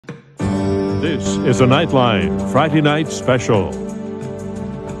This is a Nightline Friday night special.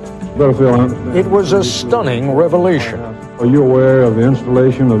 It was a stunning revelation. Are you aware of the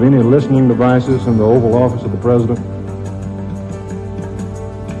installation of any listening devices in the Oval Office of the President?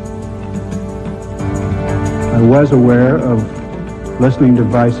 I was aware of listening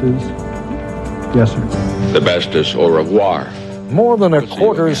devices. Yes, sir. The best is au revoir. More than a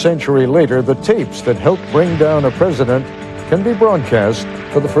quarter century later, the tapes that helped bring down a president can be broadcast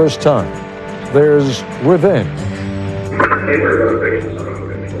for the first time. There's revenge.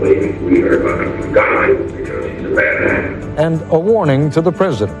 We are about to die because he's a bad man. And a warning to the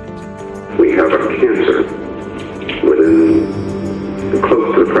president. We have a cancer within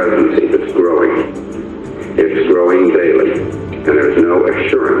close to the presidency that's growing. It's growing daily, and there's no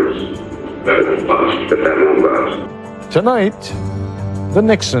assurance that it bust, that won't bust. Tonight, the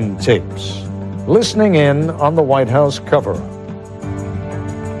Nixon tapes. Listening in on the White House cover-up.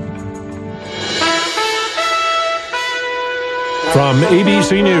 From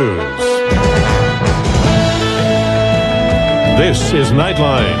ABC News, this is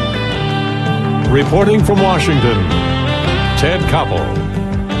Nightline. Reporting from Washington, Ted Koppel.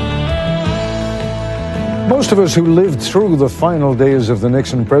 Most of us who lived through the final days of the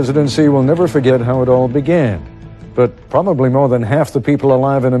Nixon presidency will never forget how it all began. But probably more than half the people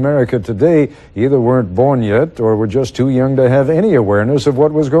alive in America today either weren't born yet or were just too young to have any awareness of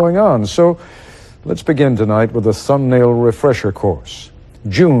what was going on. So let's begin tonight with a thumbnail refresher course.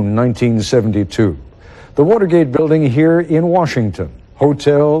 June 1972. The Watergate building here in Washington.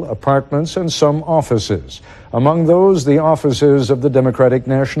 Hotel, apartments, and some offices. Among those, the offices of the Democratic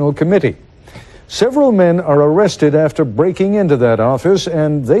National Committee. Several men are arrested after breaking into that office,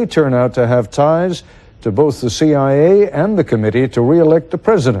 and they turn out to have ties to both the CIA and the committee to re-elect the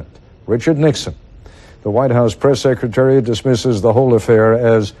president, Richard Nixon. The White House press secretary dismisses the whole affair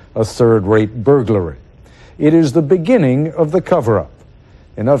as a third-rate burglary. It is the beginning of the cover-up.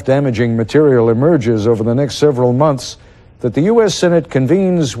 Enough damaging material emerges over the next several months that the U.S. Senate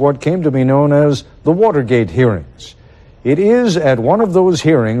convenes what came to be known as the Watergate hearings. It is at one of those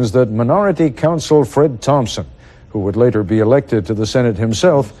hearings that Minority Counsel Fred Thompson, who would later be elected to the Senate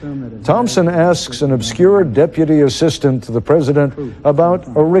himself, Thompson asks an obscure deputy assistant to the president about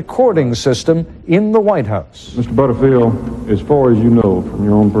a recording system in the White House. Mr. Butterfield, as far as you know from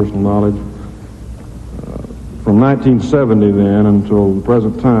your own personal knowledge, from 1970 then until the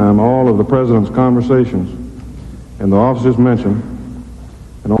present time, all of the president's conversations in the offices mentioned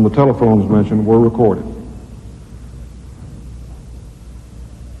and on the telephones mentioned were recorded.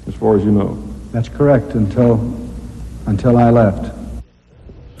 As far as you know. That's correct until I left.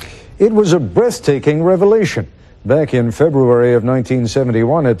 It was a breathtaking revelation. Back in February of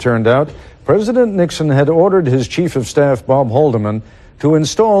 1971, it turned out, President Nixon had ordered his chief of staff, Bob Haldeman, to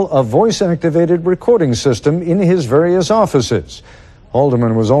install a voice-activated recording system in his various offices.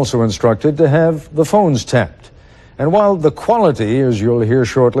 Haldeman was also instructed to have the phones tapped. And while the quality, as you'll hear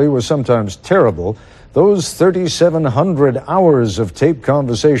shortly, was sometimes terrible, those 3,700 hours of taped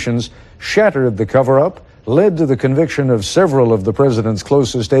conversations shattered the cover-up, led to the conviction of several of the president's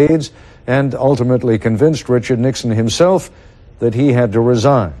closest aides, and ultimately convinced Richard Nixon himself that he had to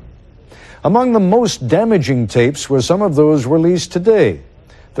resign. Among the most damaging tapes were some of those released today.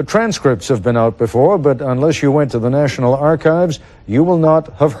 The transcripts have been out before, but unless you went to the National Archives, you will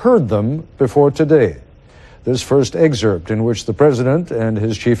not have heard them before today. This first excerpt, in which the president and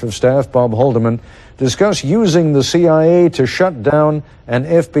his chief of staff, Bob Haldeman, discuss using the CIA to shut down an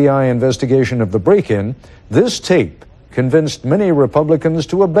FBI investigation of the break-in, this tape convinced many Republicans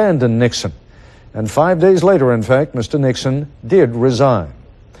to abandon Nixon. And 5 days later, in fact, Mr. Nixon did resign.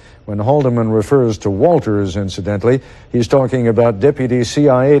 When Haldeman refers to Walters, incidentally, he's talking about Deputy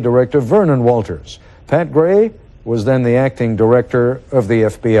CIA Director Vernon Walters. Pat Gray was then the acting director of the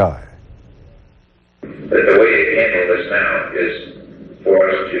FBI. The way to handle this now is for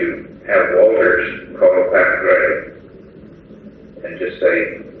us to have Walters call Pat Gray and just say,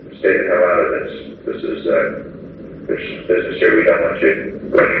 stay the hell out of this. This is business here. We don't want you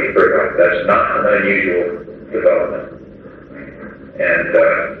going any further. That's not an unusual development. And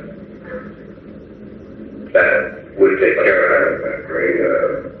that would take care of it. Pat Gray,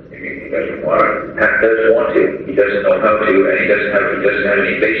 he doesn't want to. Pat does want to. He doesn't know how to, and he doesn't have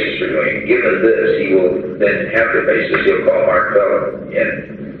any basis for doing it. Given this, he will then have the basis. He'll call Mark Fell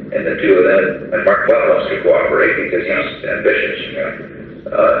in, and the two of them, and Mark Fell wants to cooperate because he's ambitious.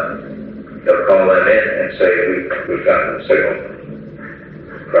 They'll call them in and say, we've gotten the signal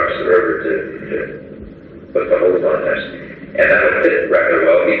across the river to put the hold on this. And that'll fit rather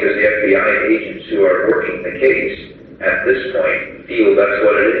well because the FBI agents who are working the case at this point feel that's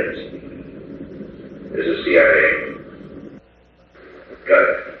what it is. is the CIA.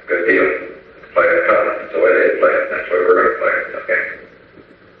 Good deal. Play it out. That's the way they play it. That's the way we're going to play it. Okay.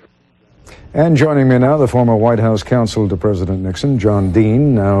 And joining me now, the former White House counsel to President Nixon, John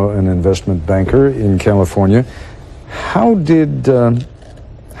Dean, now an investment banker in California. How did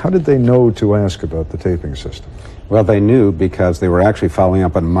they know to ask about the taping system? Well, they knew because they were actually following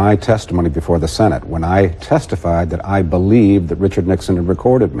up on my testimony before the Senate when I testified that I believed that Richard Nixon had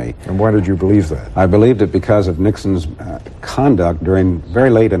recorded me. And why did you believe that? I believed it because of Nixon's conduct during very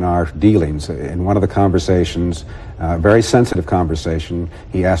late in our dealings. In one of the conversations, very sensitive conversation,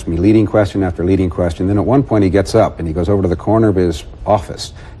 he asked me leading question after leading question. Then at one point he gets up and he goes over to the corner of his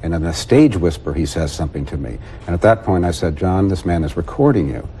office, and in a stage whisper he says something to me. And at that point I said, John, this man is recording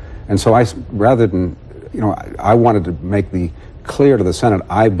you. And so rather than I wanted to make clear to the Senate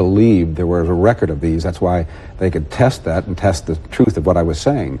I believed there was a record of these. That's why they could test that and test the truth of what I was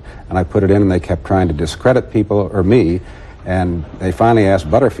saying. And I put it in, and they kept trying to discredit people or me. And they finally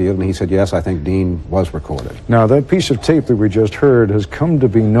asked Butterfield, and he said, yes, I think Dean was recorded. Now, that piece of tape that we just heard has come to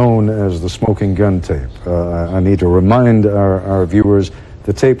be known as the smoking gun tape. I need to remind our viewers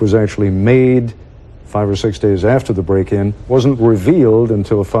the tape was actually made 5 or 6 days after the break-in, wasn't revealed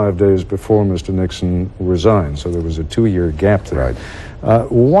until 5 days before Mr. Nixon resigned. So there was a 2-year gap there.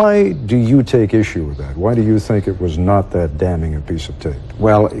 Right. Why do you take issue with that? Why do you think it was not that damning a piece of tape?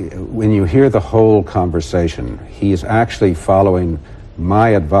 Well, when you hear the whole conversation, he's actually following my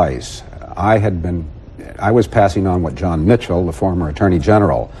advice. I was passing on what John Mitchell, the former Attorney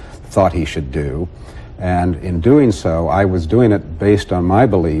General, thought he should do. And in doing so, I was doing it based on my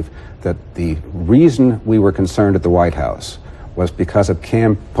belief that the reason we were concerned at the White House was because of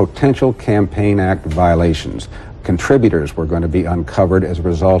potential Campaign Act violations. Contributors were going to be uncovered as a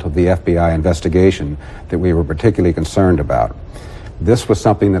result of the FBI investigation that we were particularly concerned about. This was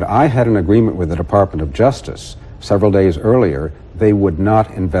something that I had an agreement with the Department of Justice several days earlier. They would not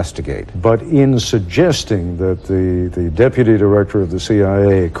investigate. But in suggesting that the deputy director of the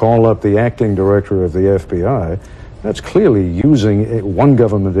CIA call up the acting director of the FBI, that's clearly using one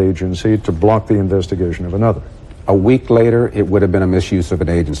government agency to block the investigation of another. A week later, it would have been a misuse of an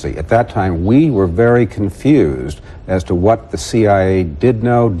agency. At that time, we were very confused as to what the CIA did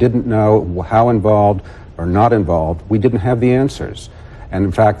know, didn't know, how involved or not involved. We didn't have the answers. And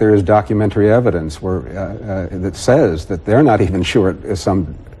in fact, there is documentary evidence that says that they're not even sure at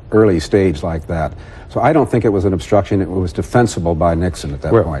some early stage like that. So I don't think it was an obstruction. It was defensible by Nixon at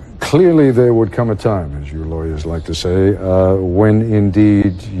that point. Clearly there would come a time, as you lawyers like to say, when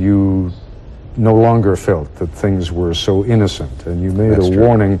indeed you no longer felt that things were so innocent, and you made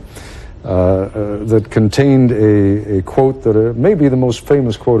warning that contained a quote that may be the most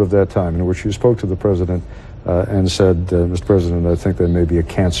famous quote of that time, in which you spoke to the president and said, Mr. President, I think there may be a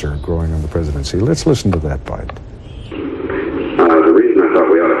cancer growing on the presidency. Let's listen to that bite. The reason I thought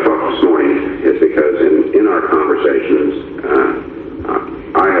we ought to talk this morning is because in our conversations,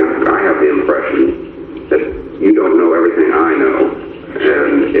 I have the impression that you don't know everything I know,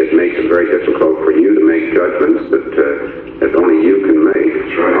 and it makes it very difficult for you to make judgments that only you can make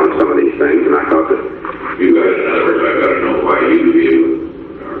on some of these things. And I thought that you guys, in other words, I've got to know why you view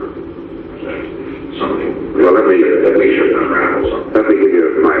something. Well, let me unravel something. Let me give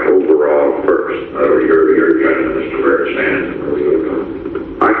you my overall first, your judgment as to where it stands and where we go.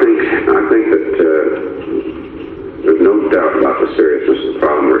 I think that there's no doubt about the seriousness of the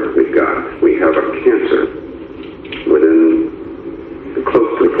problem we've got. We have a cancer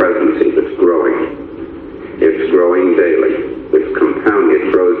close to the presidency that's growing. It's growing daily. It's compounding.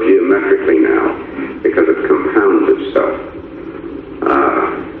 It grows geometrically now because it compounds itself.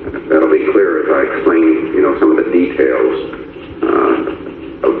 That'll be clear as I explain, some of the details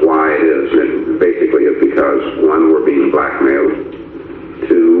of why it is. And basically it's because, one, we're being blackmailed.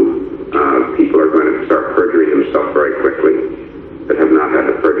 Two, people are going to start perjuring themselves very quickly that have not had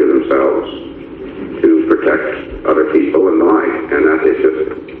to perjure themselves to protect other people and the like. And that is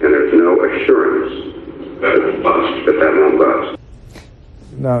and there's no assurance that won't bust.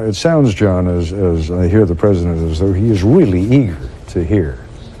 Now, it sounds, John, as I hear the president, as though he is really eager to hear.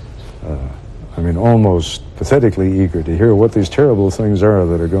 Almost pathetically eager to hear what these terrible things are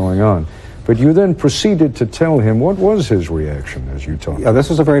that are going on. But you then proceeded to tell him what was his reaction as you told him. Yeah, this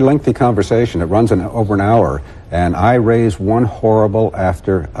is a very lengthy conversation. It runs over an hour, and I raise one horrible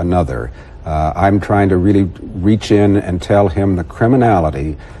after another. I'm trying to really reach in and tell him the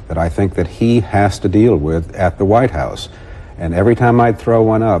criminality that I think that he has to deal with at the White House. And every time I'd throw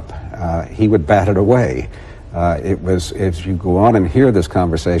one up, he would bat it away. If you go on and hear this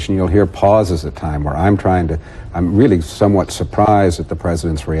conversation, you'll hear pauses at time where I'm really somewhat surprised at the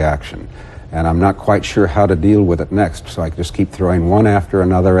president's reaction. and I'm not quite sure how to deal with it next, so I just keep throwing one after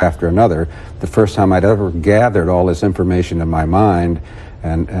another after another. The first time I'd ever gathered all this information in my mind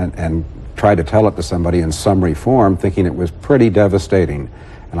and tried to tell it to somebody in summary form, thinking it was pretty devastating.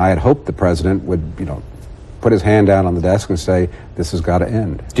 And I had hoped the president would, put his hand down on the desk and say, this has got to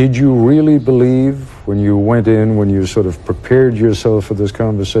end. Did you really believe when you went in, when you sort of prepared yourself for this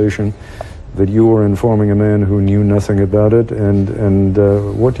conversation, that you were informing a man who knew nothing about it? And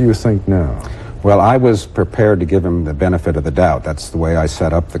what do you think now? Well, I was prepared to give him the benefit of the doubt. That's the way I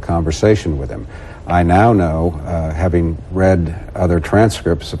set up the conversation with him. I now know, having read other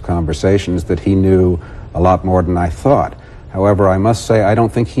transcripts of conversations, that he knew a lot more than I thought. However, I must say I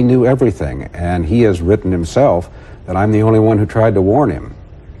don't think he knew everything, and he has written himself that I'm the only one who tried to warn him.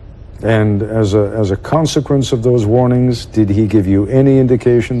 And as a consequence of those warnings, did he give you any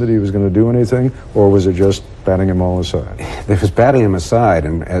indication that he was going to do anything, or was it just batting him all aside? It was batting him aside,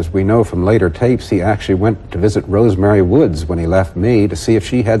 and as we know from later tapes, he actually went to visit Rosemary Woods when he left me to see if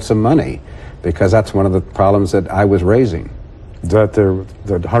she had some money, because that's one of the problems that I was raising.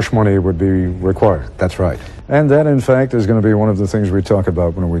 That hush money would be required. That's right. And that, in fact, is going to be one of the things we talk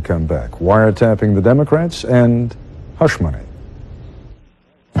about when we come back. Wiretapping the Democrats and hush money.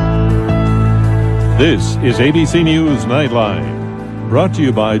 This is ABC News Nightline, brought to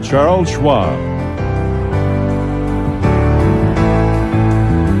you by Charles Schwab.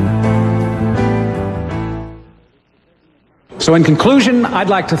 So in conclusion, I'd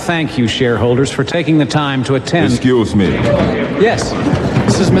like to thank you, shareholders, for taking the time to attend. Excuse me. Yes.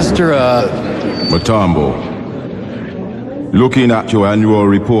 This is Mr. Matambo. Looking at your annual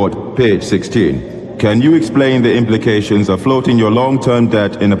report, page 16, can you explain the implications of floating your long-term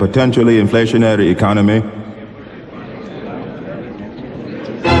debt in a potentially inflationary economy?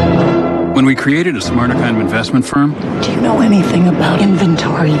 When we created a smarter kind of investment firm... Do you know anything about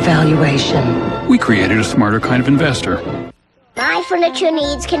inventory valuation? We created a smarter kind of investor. My furniture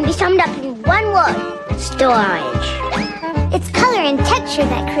needs can be summed up in one word: storage. It's color and texture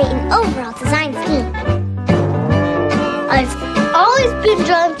that create an overall design scheme. I've always been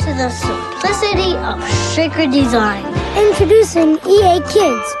drawn to the simplicity of sacred design. Introducing EA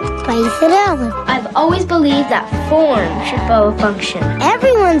Kids by Ethan Allen. I've always believed that form should follow function.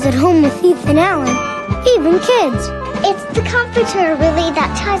 Everyone's at home with Ethan Allen, even kids. It's the comforter really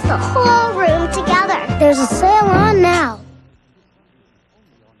that ties the whole room together. There's a sale on now.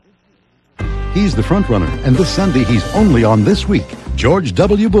 He's the front-runner, and this Sunday he's only on This Week. George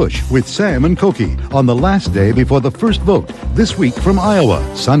W. Bush with Sam and Cokie on the last day before the first vote. This Week from Iowa,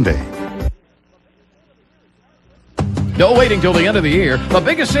 Sunday. No waiting till the end of the year. The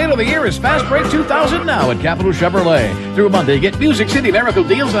biggest sale of the year is Fast Break 2000 now at Capital Chevrolet. Through Monday, get Music City Miracle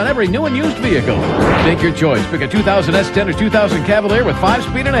deals on every new and used vehicle. Make your choice. Pick a 2000 S10 or 2000 Cavalier with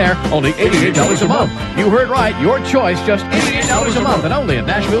 5-speed and air, only $88 a month. You heard right. Your choice, just $88 a month, and only at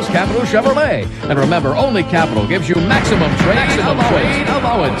Nashville's Capital Chevrolet. And remember, only Capital gives you maximum trade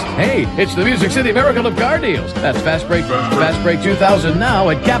allowance. Hey, it's the Music City Miracle of car deals. That's Fast Break 2000 now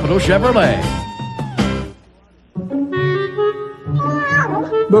at Capital Chevrolet.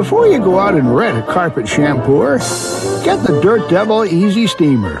 Before you go out and rent a carpet shampooer, get the Dirt Devil Easy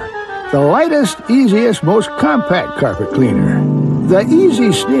Steamer. The lightest, easiest, most compact carpet cleaner. The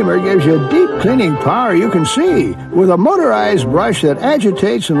Easy Steamer gives you deep cleaning power you can see, with a motorized brush that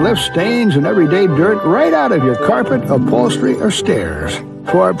agitates and lifts stains and everyday dirt right out of your carpet, upholstery, or stairs.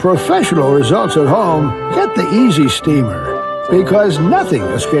 For professional results at home, get the Easy Steamer, because nothing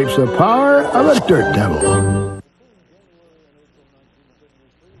escapes the power of a Dirt Devil.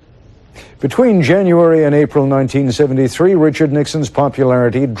 Between January and April 1973, Richard Nixon's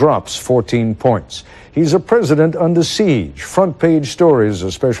popularity drops 14 points. He's a president under siege. Front-page stories,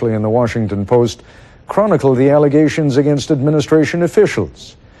 especially in the Washington Post, chronicle the allegations against administration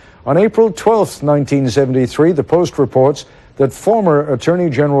officials. On April 12, 1973, the Post reports that former Attorney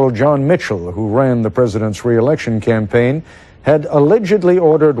General John Mitchell, who ran the president's re-election campaign, had allegedly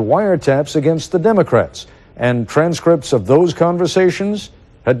ordered wiretaps against the Democrats, and transcripts of those conversations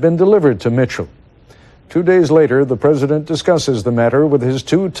had been delivered to Mitchell. 2 days later, the president discusses the matter with his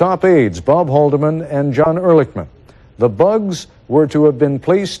two top aides, Bob Haldeman and John Ehrlichman. The bugs were to have been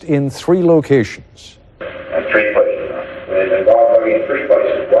placed in 3 locations. At 3 places. They involved in 3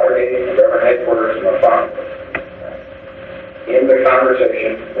 places: Watergate, the government headquarters, and the farm. In the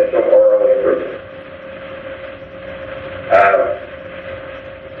conversation, Mitchell orally approved.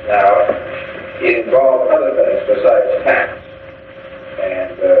 Now, it involved other things besides tax.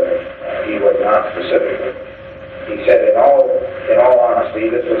 And he was not specific. He said, in all honesty,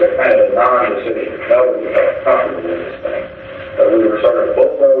 this was a kind of a non-decision. Nobody felt comfortable with this thing, but we were sort of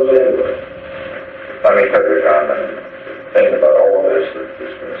bulldozed into it. newspapers on the thing about all this that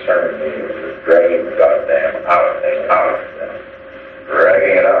was concerning me was the dragging the goddamn thing out.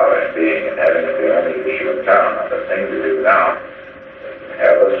 Dragging it out and having it the only issue in town. Now, the thing to do now,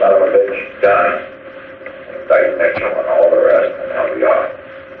 have the son of a bitch done, indict Mitchell and all the rest, and help you out.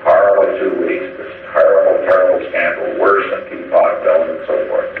 Horrible 2 weeks, this terrible scandal, worse than Peapod Dome and so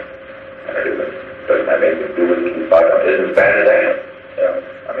forth. And it doesn't have anything to do with Peapod Dome. It isn't bad at all.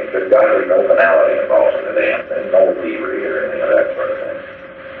 I mean, there's got to be no finality involved in the damn thing, no thievery or anything of that sort of thing.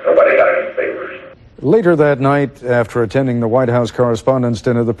 Nobody got any favors. Later that night, after attending the White House Correspondents'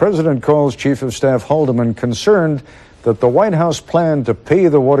 Dinner, the President calls Chief of Staff Haldeman concerned that the White House plan to pay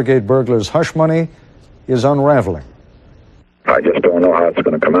the Watergate burglars hush money is unraveling. I just don't know how it's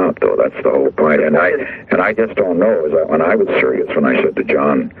going to come out, though. That's the whole point. And I just don't know. When I was serious, when I said to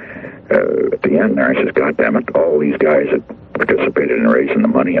John at the end there, I said, God damn it, all these guys that participated in raising the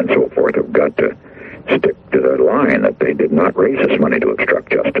money and so forth have got to stick to the line that they did not raise this money to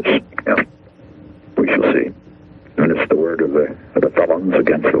obstruct justice. Yeah. We shall see. And it's the word of the felons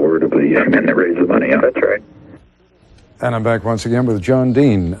against the word of the men that raise the money. Yeah, that's right. And I'm back once again with John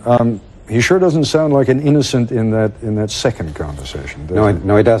Dean. He sure doesn't sound like an innocent in that second conversation.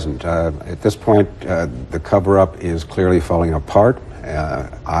 No, he doesn't. At this point, the cover-up is clearly falling apart.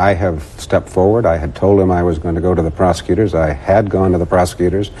 I have stepped forward. I had told him I was going to go to the prosecutors. I had gone to the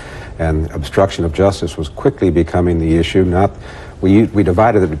prosecutors, and obstruction of justice was quickly becoming the issue. We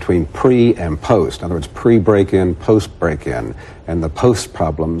divided it between pre and post. In other words, pre-break-in, post-break-in. And the post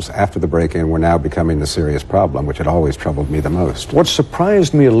problems after the break-in were now becoming the serious problem, which had always troubled me the most. What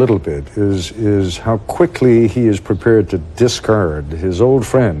surprised me a little bit is how quickly he is prepared to discard his old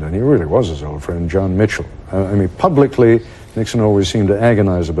friend, and he really was his old friend, John Mitchell. I mean, publicly, Nixon always seemed to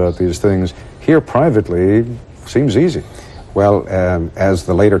agonize about these things. Here, privately, seems easy. Well, as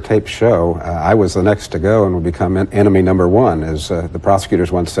the later tapes show, I was the next to go and would become enemy number one. As the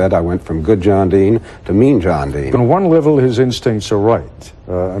prosecutors once said, I went from good John Dean to mean John Dean. On one level, his instincts are right.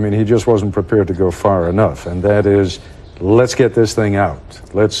 I mean, he just wasn't prepared to go far enough, and that is, let's get this thing out.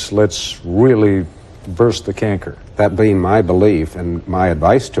 Let's really burst the canker. That being my belief, and my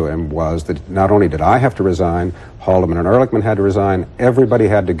advice to him was that not only did I have to resign, Haldeman and Ehrlichman had to resign, everybody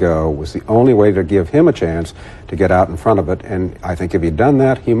had to go. It was the only way to give him a chance to get out in front of it, and I think if he'd done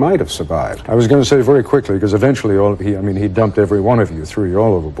that, he might have survived. I was going to say very quickly, because eventually he dumped every one of you, threw you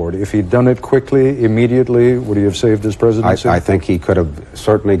all overboard. If he'd done it quickly, immediately, would he have saved his presidency? I think he could have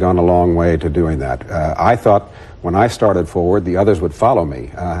certainly gone a long way to doing that. I thought when I started forward, the others would follow me.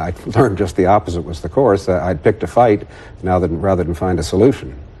 I learned just the opposite was the course. I'd picked a fight rather than find a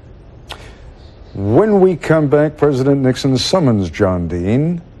solution. When we come back, President Nixon summons John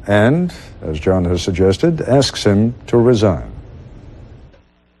Dean and, as John has suggested, asks him to resign.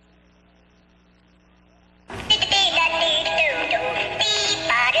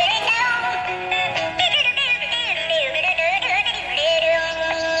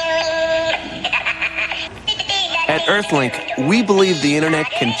 At Earthlink, we believe the internet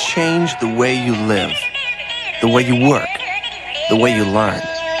can change the way you live, the way you work, the way you learn.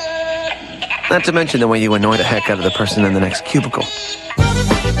 Not to mention the way you annoy the heck out of the person in the next cubicle.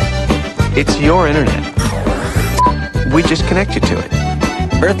 It's your internet. We just connect you to it.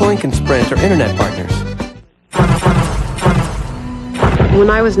 Earthlink and Sprint are internet partners. When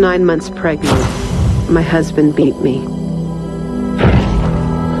I was 9 months pregnant, my husband beat me.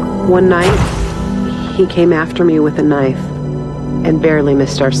 One night, he came after me with a knife and barely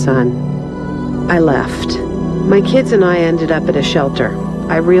missed our son. I left. My kids and I ended up at a shelter.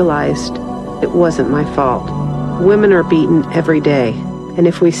 I realized it wasn't my fault. Women are beaten every day, and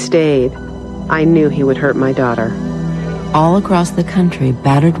if we stayed, I knew he would hurt my daughter. All across the country,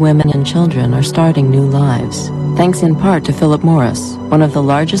 battered women and children are starting new lives, thanks in part to Philip Morris, one of the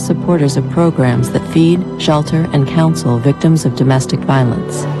largest supporters of programs that feed, shelter, and counsel victims of domestic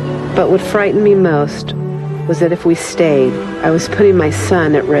violence. But what frightened me most was that if we stayed, I was putting my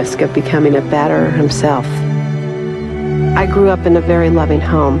son at risk of becoming a batterer himself. I grew up in a very loving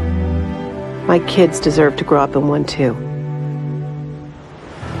home. My kids deserve to grow up in one too.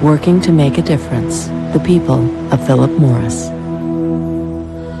 Working to make a difference. The people of Philip Morris.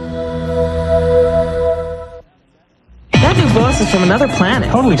 That new boss is from another planet.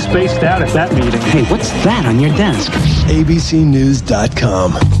 Totally spaced out at that meeting. Hey, what's that on your desk?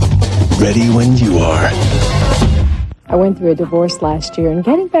 ABCnews.com. Ready when you are. I went through a divorce last year, and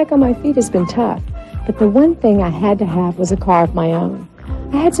getting back on my feet has been tough. But the one thing I had to have was a car of my own.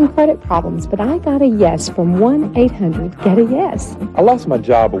 I had some credit problems, but I got a yes from 1-800-GET-A-YES. I lost my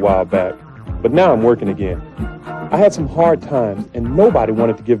job a while back, but now I'm working again. I had some hard times, and nobody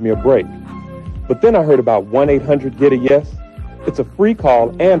wanted to give me a break. But then I heard about 1-800-GET-A-YES. It's a free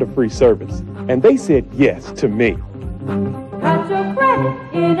call and a free service. And they said yes to me. Got your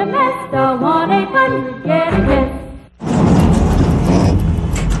credit in a mess, dial 1-800-GET-A-YES.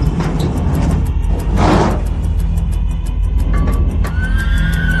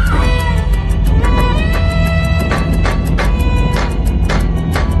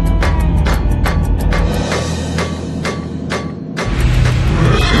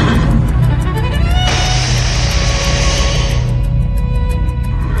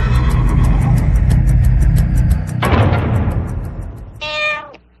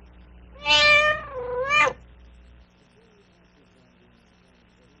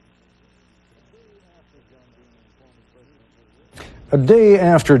 A day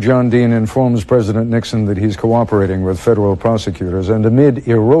after John Dean informs President Nixon that he's cooperating with federal prosecutors, and amid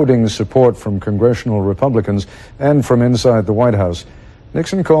eroding support from congressional Republicans and from inside the White House,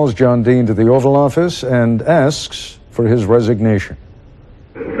 Nixon calls John Dean to the Oval Office and asks for his resignation.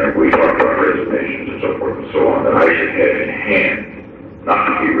 We talked about resignations and so forth and so on, that I should have in hand,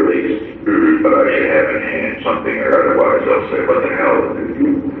 not to be released, but I should have in hand something, or otherwise they'll say, what the hell did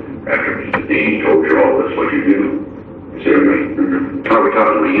you, after Mr. Dean told you all this, what you do? Seriously? Are we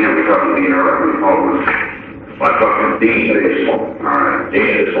talking to Dean? Are we talking to Dean or always? I'm talking to Dean at this point. All right, Dean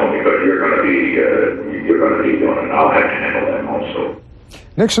at this point, because you're going to be doing it. I'll have to handle them also.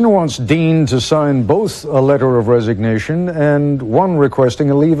 Nixon wants Dean to sign both a letter of resignation and one requesting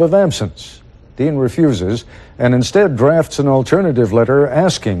a leave of absence. Dean refuses and instead drafts an alternative letter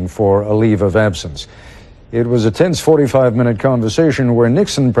asking for a leave of absence. It was a tense 45-minute conversation where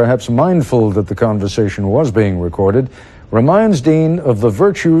Nixon, perhaps mindful that the conversation was being recorded, reminds Dean of the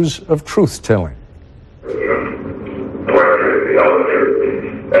virtues of truth-telling. That's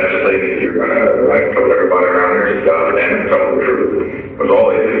the thing, if you're going to, like, told everybody around here, is God and tell the truth. Because all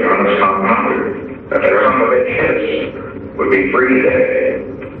they do is honest compounded. That their son of a bitch would be free today.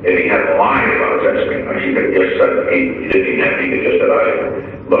 If he had lied about testing, I mean, he could have just said that he didn't have, he could just said,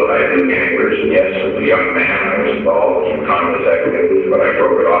 I do chambers, and yes, as a young man, I was involved in some common activities, but I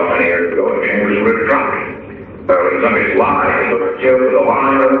broke it off many years ago, and chambers would have dropped me. When somebody's lying, they look at you with a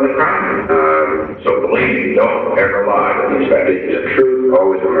lie rather than crime. So believe me, don't ever lie. The truth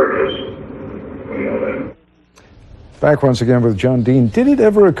always emerges. We know that. Back once again with John Dean. Did it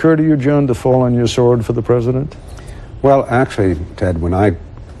ever occur to you, John, to fall on your sword for the president? Well, actually, Ted, when I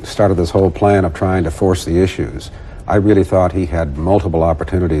started this whole plan of trying to force the issues, I really thought he had multiple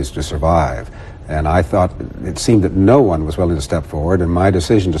opportunities to survive. And I thought it seemed that no one was willing to step forward, and my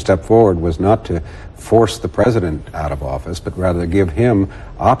decision to step forward was not to force the president out of office, but rather to give him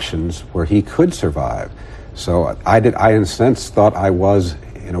options where he could survive. So I, in a sense, thought I was,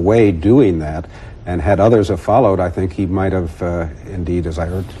 in a way, doing that. And had others have followed, I think he might have indeed, as I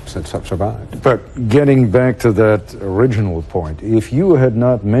heard, survived. But getting back to that original point, if you had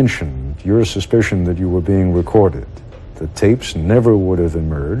not mentioned your suspicion that you were being recorded, the tapes never would have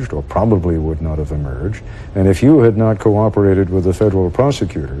emerged, or probably would not have emerged. And if you had not cooperated with the federal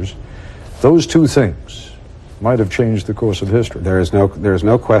prosecutors, those two things might have changed the course of history. There is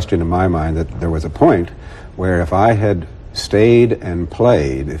no question in my mind that there was a point where if I had stayed and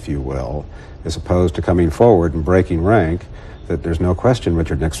played, if you will, as opposed to coming forward and breaking rank, that there's no question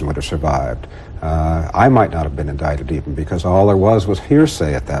Richard Nixon would have survived. I might not have been indicted even, because all there was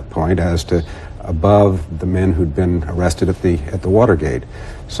hearsay at that point as to above the men who'd been arrested at the Watergate.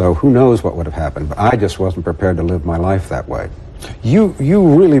 So who knows what would have happened, but I just wasn't prepared to live my life that way. You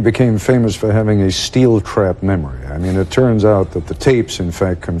really became famous for having a steel trap memory. I mean, it turns out that the tapes, in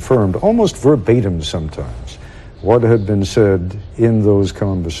fact, confirmed almost verbatim sometimes what had been said in those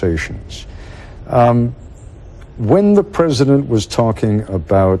conversations. When the president was talking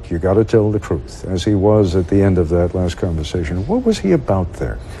about, you got to tell the truth, as he was at the end of that last conversation, what was he about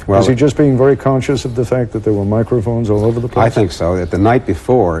there? Well, was he just being very conscious of the fact that there were microphones all over the place? I think so. The night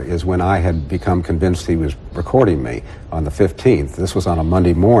before is when I had become convinced he was recording me, on the 15th. This was on a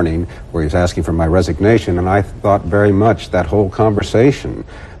Monday morning where he was asking for my resignation, and I thought very much that whole conversation,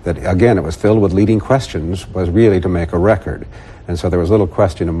 that again, it was filled with leading questions, was really to make a record. And so there was little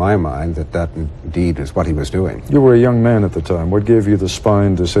question in my mind that indeed is what he was doing. You were a young man at the time. What gave you the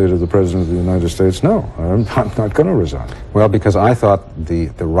spine to say to the President of the United States, no, I'm not going to resign? Well, because I thought the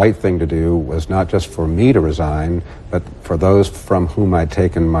right thing to do was not just for me to resign, but for those from whom I'd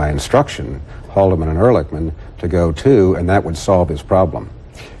taken my instruction, Haldeman and Ehrlichman, to go too, and that would solve his problem.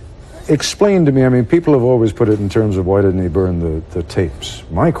 Explain to me, I mean, people have always put it in terms of why didn't he burn the tapes?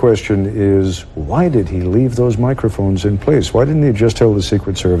 My question is, why did he leave those microphones in place? Why didn't he just tell the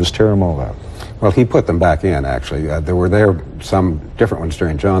Secret Service, tear them all out? Well, he put them back in, actually. There were some different ones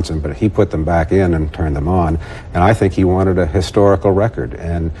during Johnson, but he put them back in and turned them on. And I think he wanted a historical record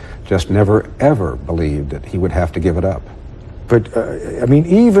and just never, ever believed that he would have to give it up. But, I mean,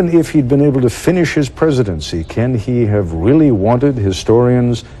 even if he'd been able to finish his presidency, can he have really wanted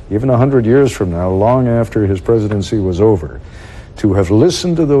historians, even 100 years from now, long after his presidency was over, to have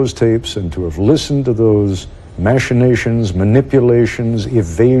listened to those tapes and to have listened to those machinations, manipulations,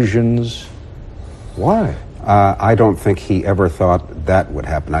 evasions? Why? I don't think he ever thought that would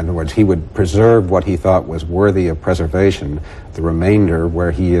happen. In other words, he would preserve what he thought was worthy of preservation. The remainder,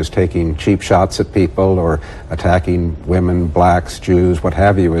 where he is taking cheap shots at people or attacking women, blacks, Jews, what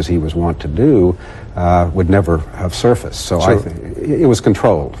have you, as he was wont to do, would never have surfaced. So I think it was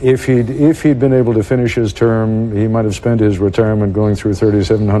controlled. If he'd been able to finish his term, he might have spent his retirement going through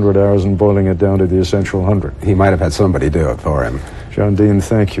 3,700 hours and boiling it down to the essential 100. He might have had somebody do it for him. John Dean,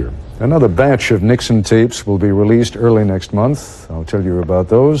 thank you. Another batch of Nixon tapes will be released early next month. I'll tell you about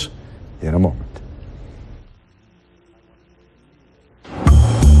those in a moment.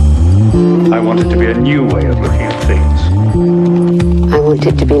 I want it to be a new way of looking at things. I want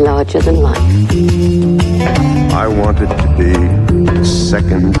it to be larger than life. I want it to be the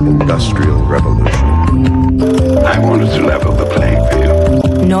second industrial revolution. I wanted to level the playing field.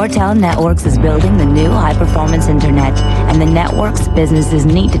 Nortel Networks is building the new high-performance internet, and the network's businesses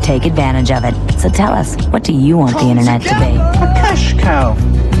need to take advantage of it. So tell us, what do you want the internet to be? A cash cow.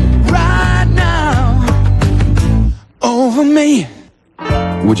 Right now, over me.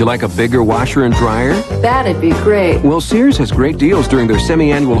 Would you like a bigger washer and dryer? That'd be great. Well, Sears has great deals during their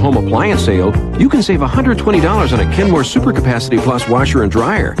semi-annual home appliance sale. You can save $120 on a Kenmore Super Capacity Plus washer and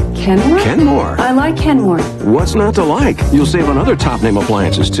dryer. Kenmore? Kenmore. I like Kenmore. What's not to like? You'll save on other top-name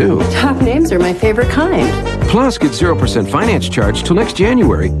appliances, too. Top names are my favorite kind. Plus, get 0% finance charge till next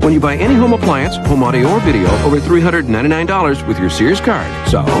January when you buy any home appliance, home audio, or video over $399 with your Sears card.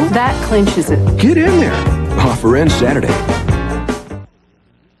 So, that clinches it. Get in there. Offer ends Saturday.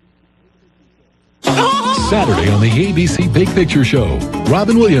 Saturday on the ABC Big Picture Show.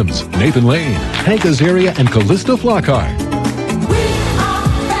 Robin Williams, Nathan Lane, Hank Azaria, and Callista Flockhart.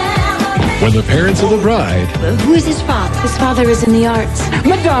 When the parents of the bride... Who is his father? His father is in the arts.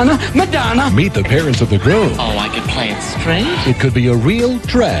 Madonna! ...meet the parents of the groom. Oh, I can play it straight? It could be a real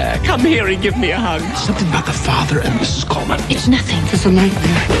drag. Come here and give me a hug. Something about the father and Mrs. Coleman. It's nothing. It's a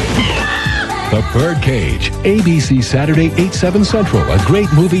nightmare. The Birdcage. ABC Saturday, 8, 7 Central. A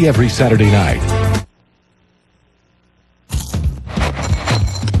great movie every Saturday night.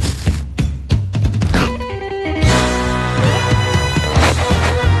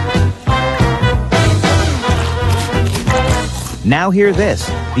 Now hear this.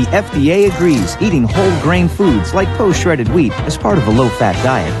 The FDA agrees eating whole grain foods like post-shredded wheat as part of a low-fat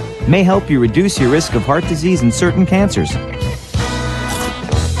diet may help you reduce your risk of heart disease and certain cancers.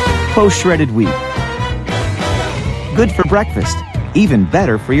 Post-shredded wheat. Good for breakfast, even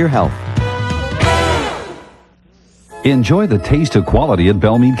better for your health. Enjoy the taste of quality at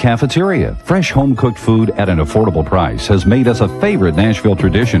Bellmead Cafeteria. Fresh home-cooked food at an affordable price has made us a favorite Nashville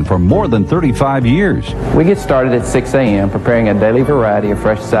tradition for more than 35 years. We get started at 6 a.m. preparing a daily variety of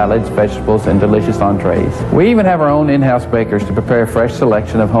fresh salads, vegetables, and delicious entrees. We even have our own in-house bakers to prepare a fresh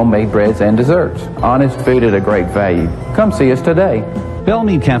selection of homemade breads and desserts. Honest food at a great value. Come see us today.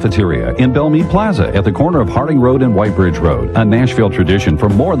 Bellmead Cafeteria in Bellmead Plaza at the corner of Harding Road and White Bridge Road. A Nashville tradition for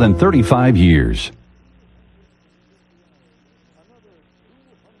more than 35 years.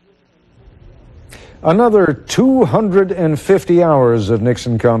 Another 250 hours of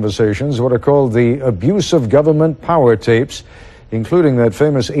Nixon conversations, what are called the abuse of government power tapes, including that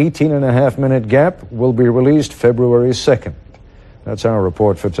famous 18.5-minute gap, will be released February 2nd. That's our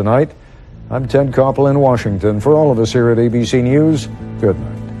report for tonight. I'm Ted Koppel in Washington. For all of us here at ABC News, good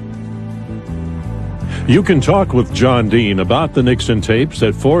night. You can talk with John Dean about the Nixon tapes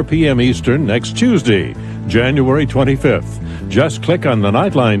at 4 p.m. Eastern next Tuesday, January 25th. Just click on the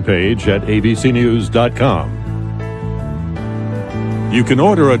Nightline page at abcnews.com. You can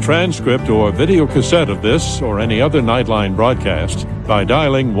order a transcript or video cassette of this or any other Nightline broadcast by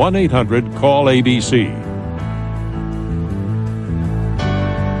dialing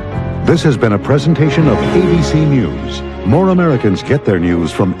 1-800-CALL-ABC. This has been a presentation of ABC News. More Americans get their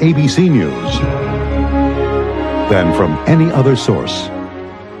news from ABC News than from any other source.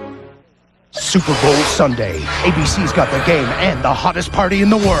 Super Bowl Sunday. ABC's got the game and the hottest party in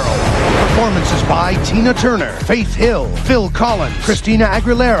the world. Performances by Tina Turner, Faith Hill, Phil Collins, Christina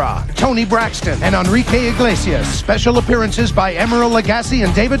Aguilera, Toni Braxton, and Enrique Iglesias. Special appearances by Emeril Lagasse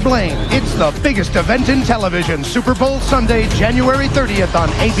and David Blaine. It's the biggest event in television. Super Bowl Sunday, January 30th on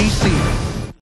ABC.